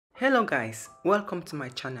Hello guys, welcome to my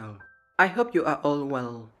channel. I hope you are all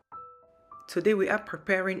well. Today we are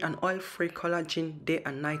preparing an oil-free collagen day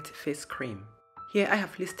and night face cream. Here I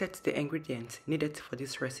have listed the ingredients needed for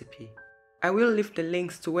this recipe. I will leave the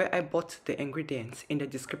links to where I bought the ingredients in the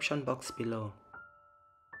description box below.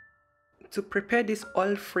 To prepare this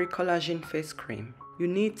oil-free collagen face cream, you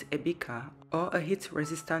need a beaker or a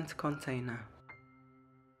heat-resistant container.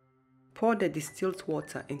 Pour the distilled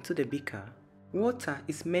water into the beaker. Water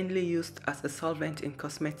is mainly used as a solvent in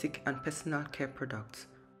cosmetic and personal care products,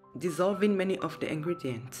 dissolving many of the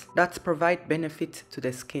ingredients that provide benefit to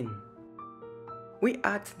the skin. We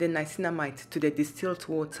add the niacinamide to the distilled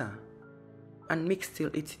water and mix till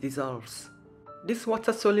it dissolves. This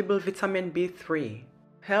water-soluble vitamin B3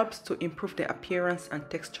 helps to improve the appearance and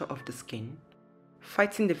texture of the skin,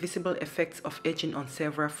 fighting the visible effects of aging on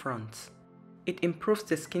several fronts. It improves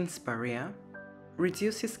the skin's barrier,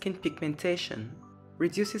 reduces skin pigmentation,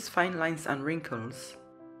 reduces fine lines and wrinkles,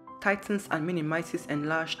 tightens and minimizes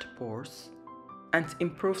enlarged pores, and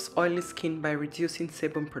improves oily skin by reducing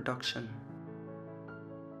sebum production.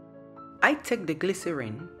 I take the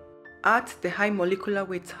glycerine, add the high molecular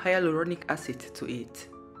weight hyaluronic acid to it,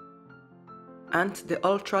 and the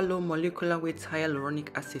ultra low molecular weight hyaluronic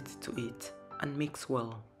acid to it, and mix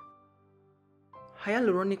well.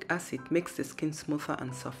 Hyaluronic acid makes the skin smoother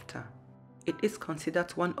and softer. It is considered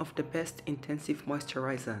one of the best intensive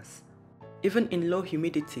moisturizers. Even in low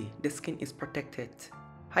humidity, the skin is protected.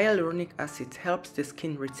 Hyaluronic acid helps the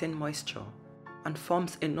skin retain moisture and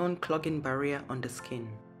forms a non-clogging barrier on the skin.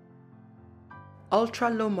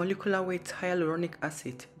 Ultra-low molecular weight hyaluronic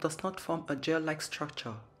acid does not form a gel-like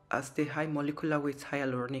structure as the high molecular weight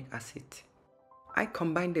hyaluronic acid. I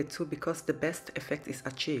combine the two because the best effect is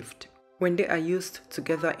achieved when they are used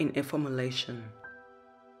together in a formulation.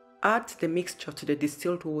 Add the mixture to the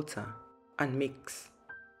distilled water and mix.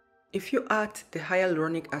 If you add the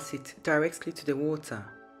hyaluronic acid directly to the water,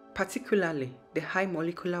 particularly the high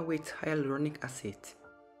molecular weight hyaluronic acid,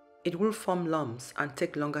 it will form lumps and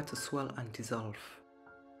take longer to swell and dissolve.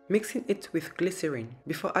 Mixing it with glycerine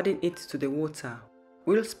before adding it to the water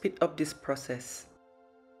will speed up this process.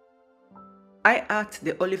 I add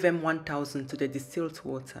the Olivem 1000 to the distilled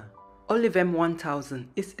water. Olivem 1000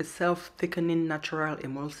 is a self-thickening natural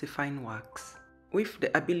emulsifying wax with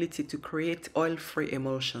the ability to create oil-free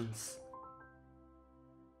emulsions.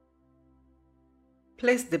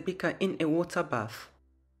 Place the beaker in a water bath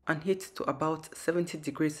and heat to about 70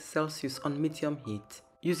 degrees Celsius on medium heat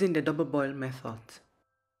using the double boil method.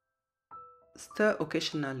 Stir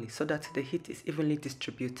occasionally so that the heat is evenly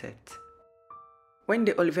distributed. When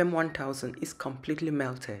the Olivem 1000 is completely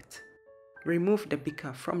melted, remove the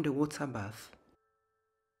beaker from the water bath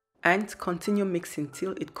and continue mixing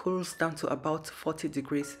till it cools down to about 40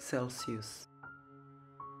 degrees Celsius.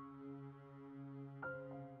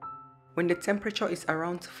 When the temperature is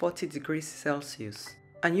around 40 degrees Celsius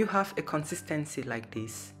and you have a consistency like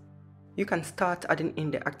this, you can start adding in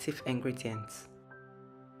the active ingredients.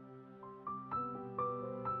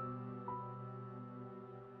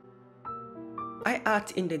 I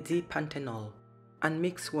add in the D-Panthenol and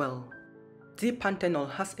mix well.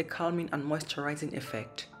 D-Panthenol has a calming and moisturizing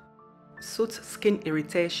effect, soothes skin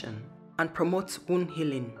irritation, and promotes wound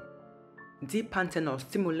healing. D-Panthenol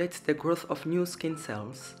stimulates the growth of new skin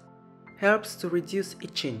cells, helps to reduce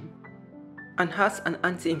itching, and has an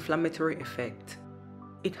anti-inflammatory effect.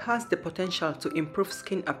 It has the potential to improve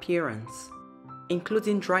skin appearance,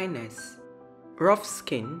 including dryness, rough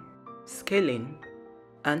skin, scaling,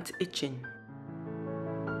 and itching.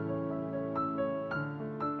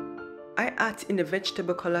 I add in the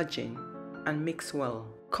vegetable collagen and mix well.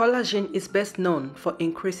 Collagen is best known for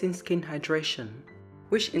increasing skin hydration,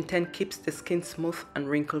 which in turn keeps the skin smooth and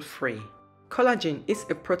wrinkle-free. Collagen is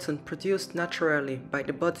a protein produced naturally by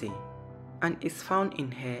the body and is found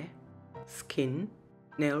in hair, skin,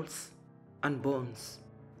 nails, and bones.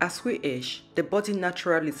 As we age, the body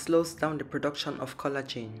naturally slows down the production of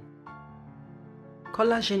collagen.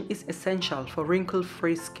 Collagen is essential for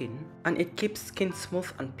wrinkle-free skin and it keeps skin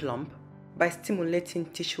smooth and plump by stimulating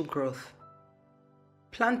tissue growth.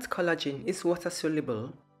 Plant collagen is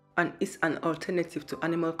water-soluble and is an alternative to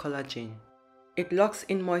animal collagen. It locks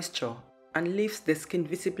in moisture and leaves the skin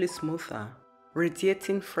visibly smoother,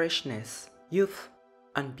 radiating freshness, youth,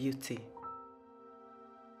 and beauty.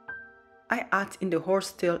 I add in the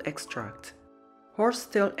Horsetail extract.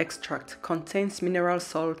 Horsetail extract contains mineral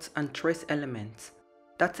salts and trace elements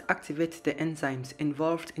that activate the enzymes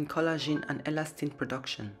involved in collagen and elastin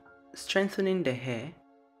production, strengthening the hair,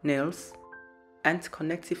 nails, and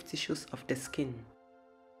connective tissues of the skin.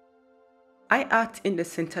 I add in the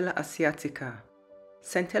Centella Asiatica.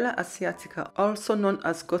 Centella Asiatica, also known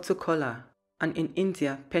as Gotu Kola and in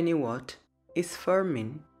India Pennywort, is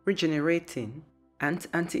firming, regenerating, and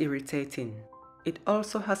anti-irritating. It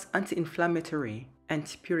also has anti-inflammatory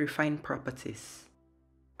and purifying properties.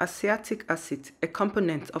 Acetic acid, a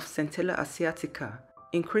component of Centella Asiatica,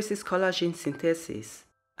 increases collagen synthesis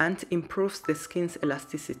and improves the skin's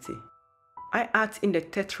elasticity. I add in the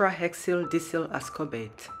Tetrahexyldecyl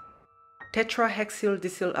Ascorbate.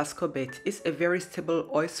 Tetrahexyldecyl Ascorbate is a very stable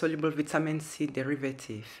oil-soluble vitamin C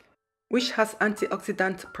derivative, which has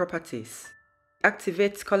antioxidant properties,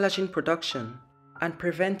 activates collagen production, and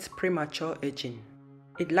prevents premature aging.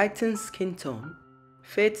 It lightens skin tone,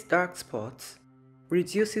 fades dark spots,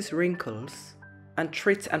 reduces wrinkles, and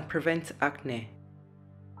treats and prevents acne.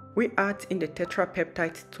 We add in the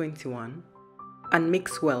Tetrapeptide 21 and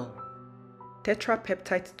mix well.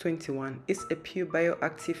 Tetrapeptide 21 is a pure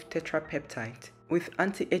bioactive tetrapeptide with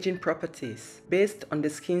anti-aging properties based on the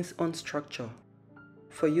skin's own structure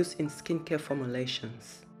for use in skincare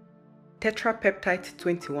formulations. Tetrapeptide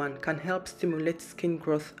 21 can help stimulate skin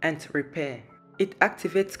growth and repair. It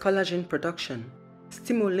activates collagen production,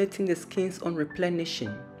 stimulating the skin's own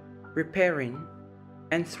replenishing, repairing,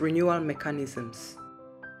 and renewal mechanisms.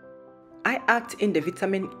 I add in the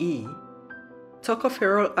vitamin E.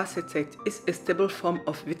 Tocopherol acetate is a stable form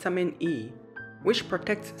of vitamin E, which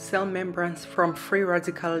protects cell membranes from free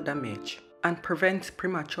radical damage and prevents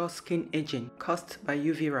premature skin aging caused by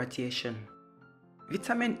UV radiation.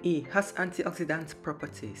 Vitamin E has antioxidant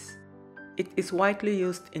properties. It is widely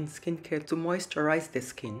used in skincare to moisturize the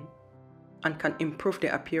skin and can improve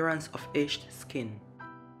the appearance of aged skin.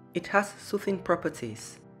 It has soothing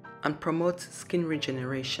properties and promotes skin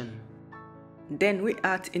regeneration. Then we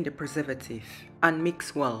add in the preservative and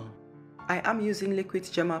mix well. I am using Liquid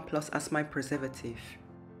Germall Plus as my preservative.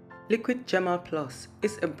 Liquid Germall Plus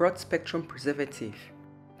is a broad spectrum preservative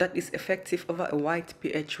that is effective over a wide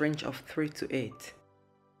pH range of 3 to 8.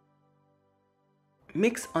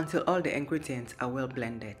 Mix until all the ingredients are well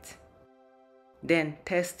blended. Then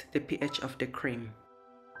test the pH of the cream.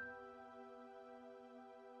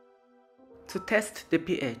 To test the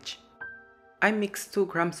pH, I mix 2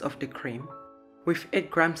 grams of the cream with 8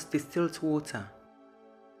 grams distilled water.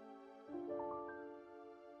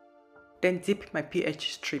 Then dip my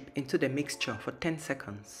pH strip into the mixture for 10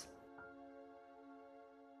 seconds.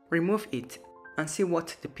 Remove it and see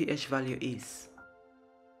what the pH value is.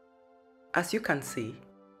 As you can see,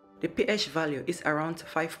 the pH value is around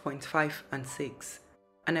 5.5 and 6,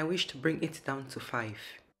 and I wish to bring it down to 5.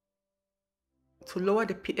 To lower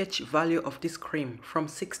the pH value of this cream from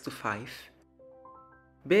 6 to 5,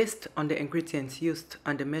 based on the ingredients used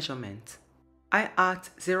and the measurement, I add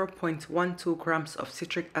 0.12 grams of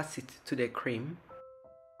citric acid to the cream,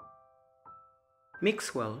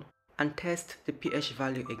 mix well, and test the pH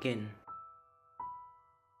value again.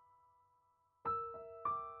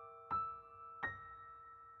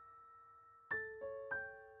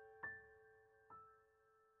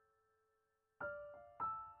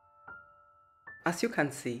 As you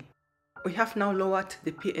can see, we have now lowered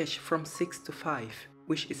the pH from 6 to 5,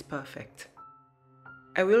 which is perfect.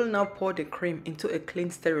 I will now pour the cream into a clean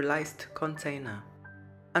sterilized container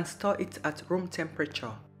and store it at room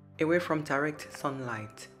temperature, away from direct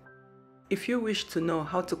sunlight. If you wish to know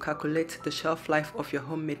how to calculate the shelf life of your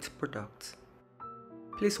homemade product,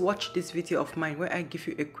 please watch this video of mine where I give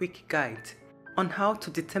you a quick guide on how to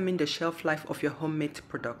determine the shelf life of your homemade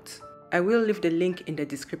product. I will leave the link in the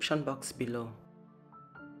description box below.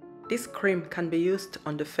 This cream can be used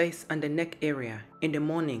on the face and the neck area in the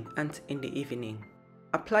morning and in the evening.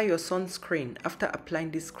 Apply your sunscreen after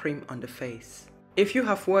applying this cream on the face. If you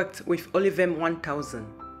have worked with Olivem 1000,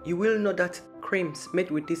 you will know that creams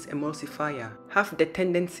made with this emulsifier have the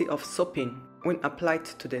tendency of sopping when applied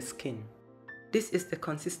to the skin. This is the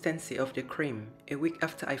consistency of the cream a week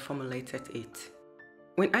after I formulated it.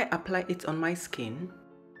 When I apply it on my skin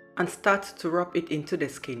and start to rub it into the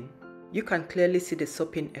skin, you can clearly see the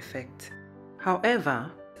sopping effect.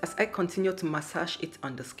 However, as I continue to massage it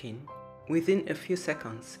on the skin, within a few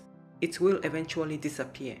seconds, it will eventually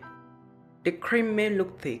disappear. The cream may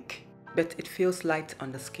look thick, but it feels light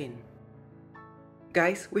on the skin.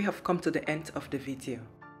 Guys, we have come to the end of the video.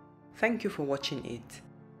 Thank you for watching it.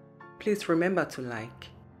 Please remember to like,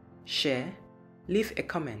 share, leave a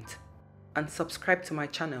comment, and subscribe to my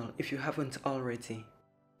channel if you haven't already.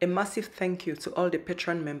 A massive thank you to all the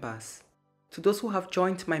Patreon members, to those who have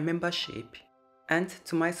joined my membership, and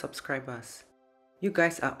to my subscribers. You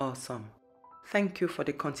guys are awesome. Thank you for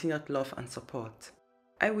the continued love and support.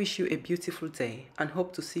 I wish you a beautiful day and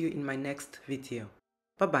hope to see you in my next video.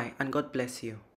 Bye bye and God bless you.